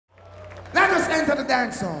enter the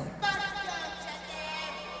dance song.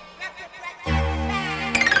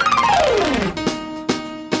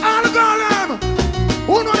 All the girls,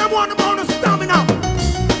 who know them want the amount of stamina?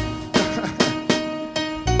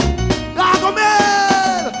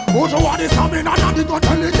 Gargamel, who know what is stamina? Daddy got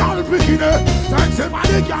tell the girl picking it. Sexy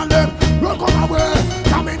body girl them, don't come away.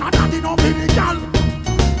 Stamina daddy no be the girl.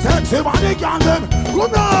 Sexy body girl them,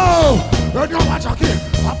 come now. When you watch a kid,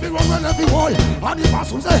 I feel run well every boy. And the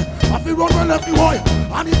boss will say, I feel run well every boy.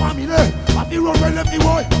 And the family, I feel run well every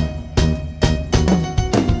boy.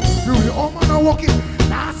 You the old man are walking,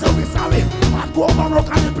 now say we sorry. And go over rock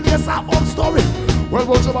and the place our own story. Well,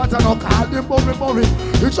 Buju Banton no call them Bobby.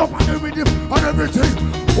 He jump on the rhythm and everything.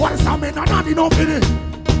 What is that mean? And not enough in it.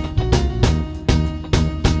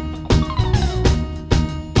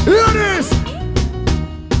 Hear this!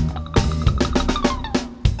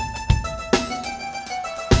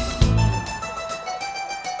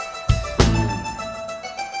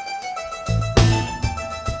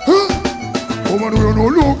 Woman, we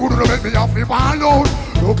don't look good to make me have to ball out.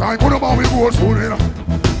 Look like good about we go soon.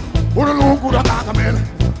 We don't look good at Gargamel.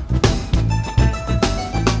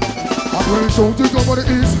 I'm going to show it over the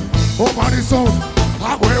east, over the south.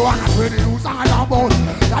 I'm going to walk where the news are about.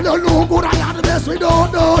 I don't look good at the best we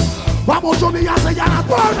don't know. But much of me, I say, you're not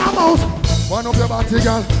burn them out. One up your body,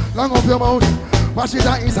 girl, long up your mouth. Mash it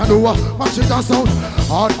at east and over, mash it at south.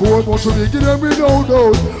 Hardcore, much of me, give them me no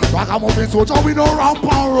doubt. Back I'm up in Socha, we no ramp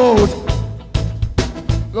on road.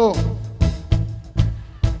 Look,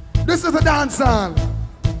 this is a dance song.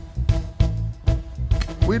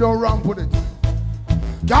 We don't ramp with it.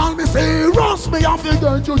 Can me say, roast me off the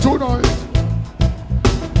get you tonight.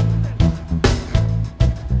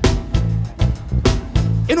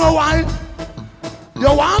 You know why?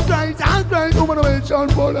 You want great and great illumination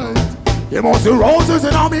for it. You must see roses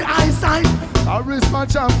in all my eyesight. I risk my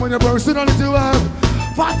champ when your personality have.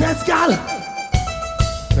 Fattest gal.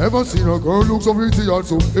 Never seen a girl look so pretty and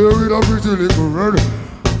so airy and pretty little red.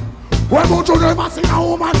 Why don't you never seen a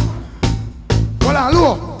woman? Well,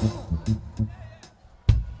 hello.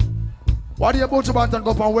 What do you Buju Banton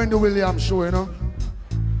go up on Wendy Williams show, you know?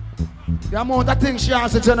 The amount of things she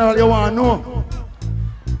has in general you want to know.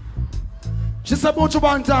 She said Buju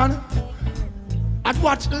Banton, at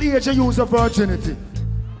what age you use of virginity?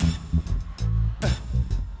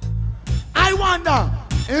 I wonder,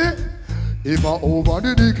 eh? If I over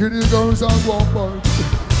the dick in the girls and one part.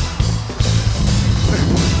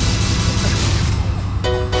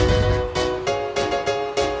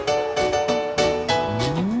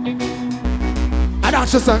 And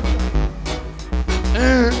that's just a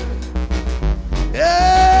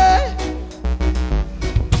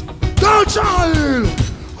girl child,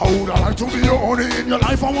 how would I like to be your only in your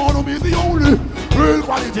life? I want to be the only real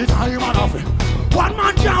quality time and nothing. One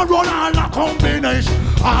man can run all the combination.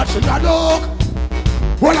 I should have look.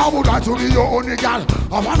 Well, I would like to be your only girl.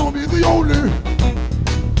 I want to be the only.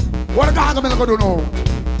 What a Gargamel gonna do now?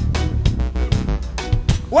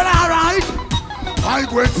 Well, alright. I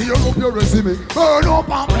go and tear up your resume. Burn up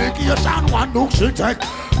application. One look she take.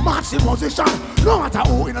 Match the position. No matter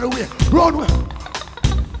who in the way. Run away.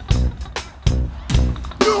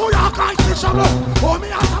 New York, I see trouble. Oh,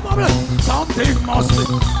 me as a bubble. Something must be.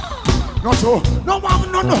 No true, no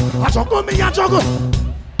one, no. I juggle me, I juggle.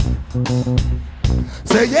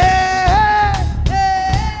 Say yeah,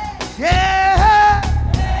 yeah,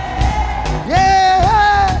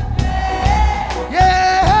 yeah,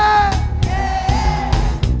 yeah.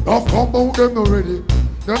 I've come about them already.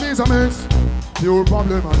 Them is a mess, pure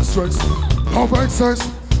problem and stress. No make sense,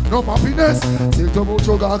 no happiness. Think about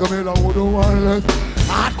your Gargamel, I wouldn't want left.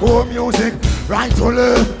 Hardcore music, right to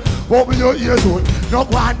left. Open your ears out, no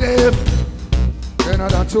one deaf. And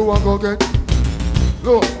that you want to go get.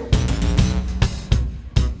 Look.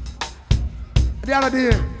 The other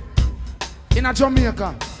day, in a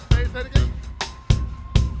Jamaica.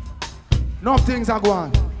 No things are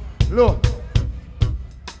going. Look.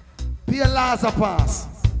 Pay laws a pass.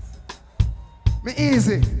 Me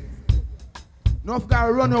easy. No guy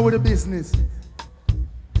run over the business.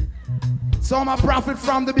 Some are profit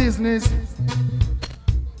from the business.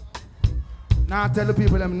 Now tell the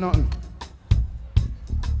people them nothing.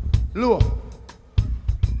 Look.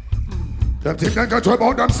 Them think they get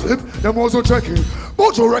about them slip, them also checking.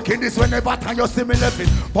 But you reckon this whenever time you see me left it.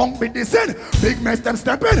 Punk with this in, big mess them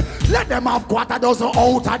stepping. Let them have quarter dozen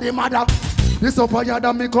out of the mother. This up here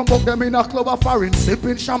that me come back them in a club of foreign,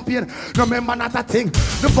 sipping champagne. No remember not a thing.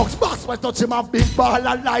 The box boss was touch him a big ball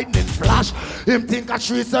of lightning flash. Him think at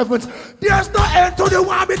 3 7s. There's no end to the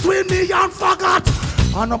war between me and forgot.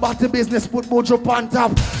 And about the business put Buju on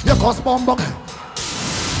top. You cause bumbuck.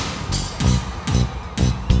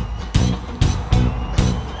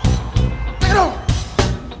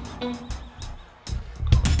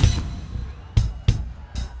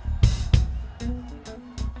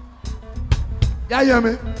 You hear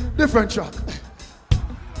me? Different track.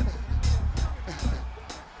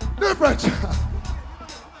 Different track.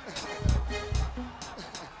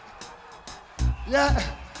 Yeah.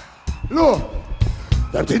 Look.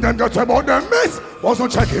 Them thing them get about them miss.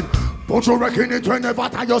 Wasn't checking. Don't you reckon it whenever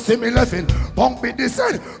time you see me laughing? Punk beat this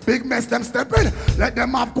head. Big mess them stepping. Let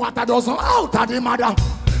them have quarter dozen out of the mother.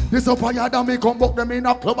 This up a yard and me come back them in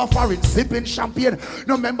a club of foreign, sipping champagne.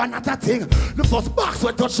 No remember not a thing. The first box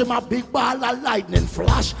we touch him a big ball of lightning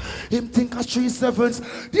flash. Him think as 3 sevens.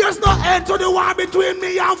 There's no end to the war between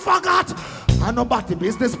me and forgot. I know about the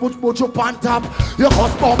business put Buju on top. You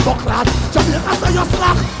cause bomb buckler. Jamaica say you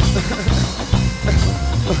slack.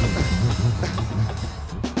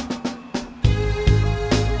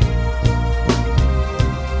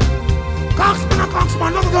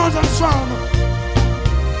 Coxman, no girls and strong.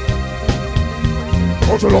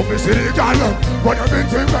 Don't you love me, see the girl? When you been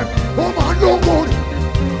thinking, oh man, look good.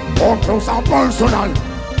 Up close and personal.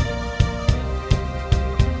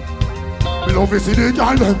 Me love me, see the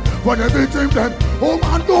girl. When you been thinking, oh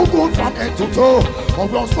man, look good from head to toe. Up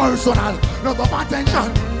close personal, no the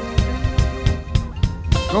attention.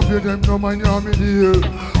 No pay them no money on me deal. A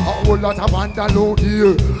whole lot of vandal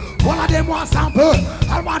here. One of them want sample,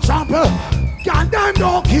 and one trample. Can't them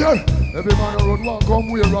don't care. Every man around one come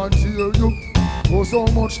here and see you. Oh, so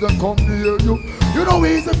much them come near you. You know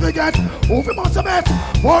easy to forget. Who fi must a bet.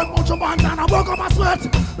 Work much of Banton and work up a sweat.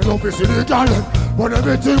 Me love to see the girl, but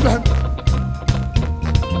everything them.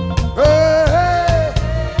 Hey, hey,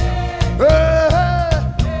 hey,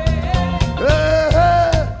 hey,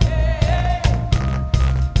 hey.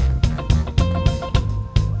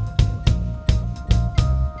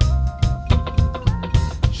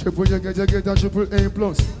 Ship when you get a triple A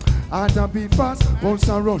plus. Heart and beat fast, pulse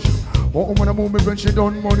and rush. Oh, when I move me when she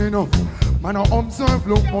done money enough. Man, I observe,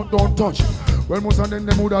 look, but don't touch. Well, most of them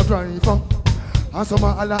would have drive up. And some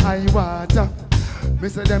are all high water. Me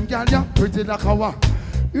say them girl, yeah, pretty like a wa.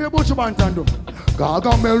 You Buju Banton do.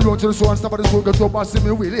 Gaga Mel run to the show and stop at the school, get your boss, see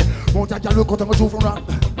me willy. Mount a girl look out and go through from rap.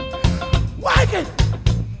 Wake it!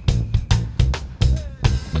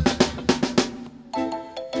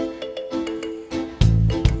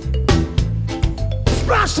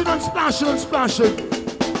 Splashing and splashing and splashing.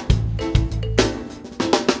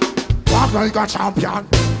 Walk like a champion.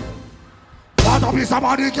 What up is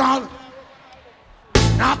somebody can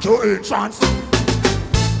knock you in trance.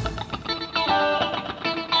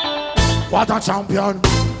 What a champion.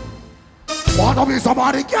 What up is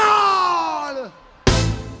somebody can.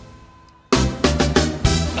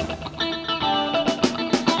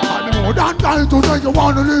 And more than time to take you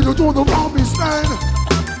want to lead you to the promised land.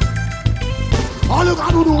 All you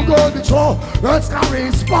gotta do, girl, the show. Let's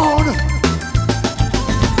carry spawn.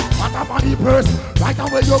 Up on the purse, right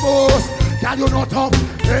away your boss. Can you not up?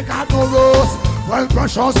 They got no rose. Well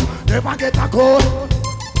precious, never get a cold.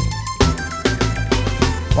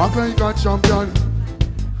 Walk like a champion.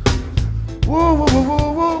 Whoa, whoa, whoa,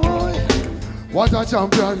 whoa, whoa, whoa. What a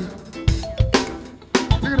champion.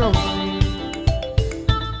 Pick it up.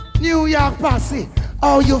 New York posse,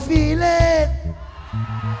 how you feeling?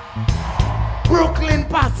 Brooklyn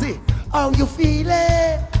posse, how you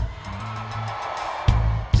feeling?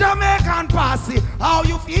 Jamaican posse, how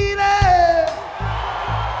you feeling?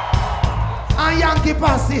 And Yankee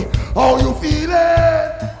posse, how you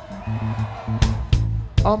feeling?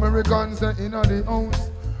 Americans they in the house,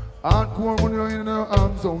 hardcore when you're in the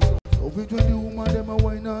arms zone. So between the woman them a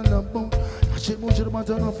wine and a bone. I shake much of the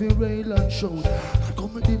matter of your rail and shout. I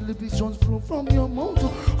come with the libations flow from your mouth.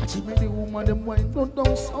 I shake make the woman them wine blood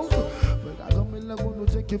down south. But I come in like to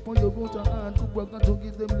take it on your road and to work and to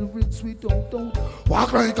give them the rich sweet tongue.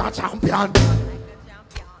 Walk like a champion.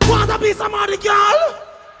 Wanna be somebody, girl?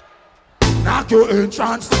 Knock you in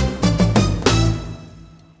trance.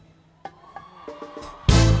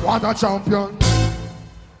 What a champion.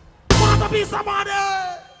 Wanna be somebody?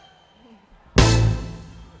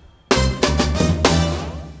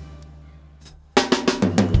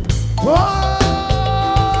 Whoa!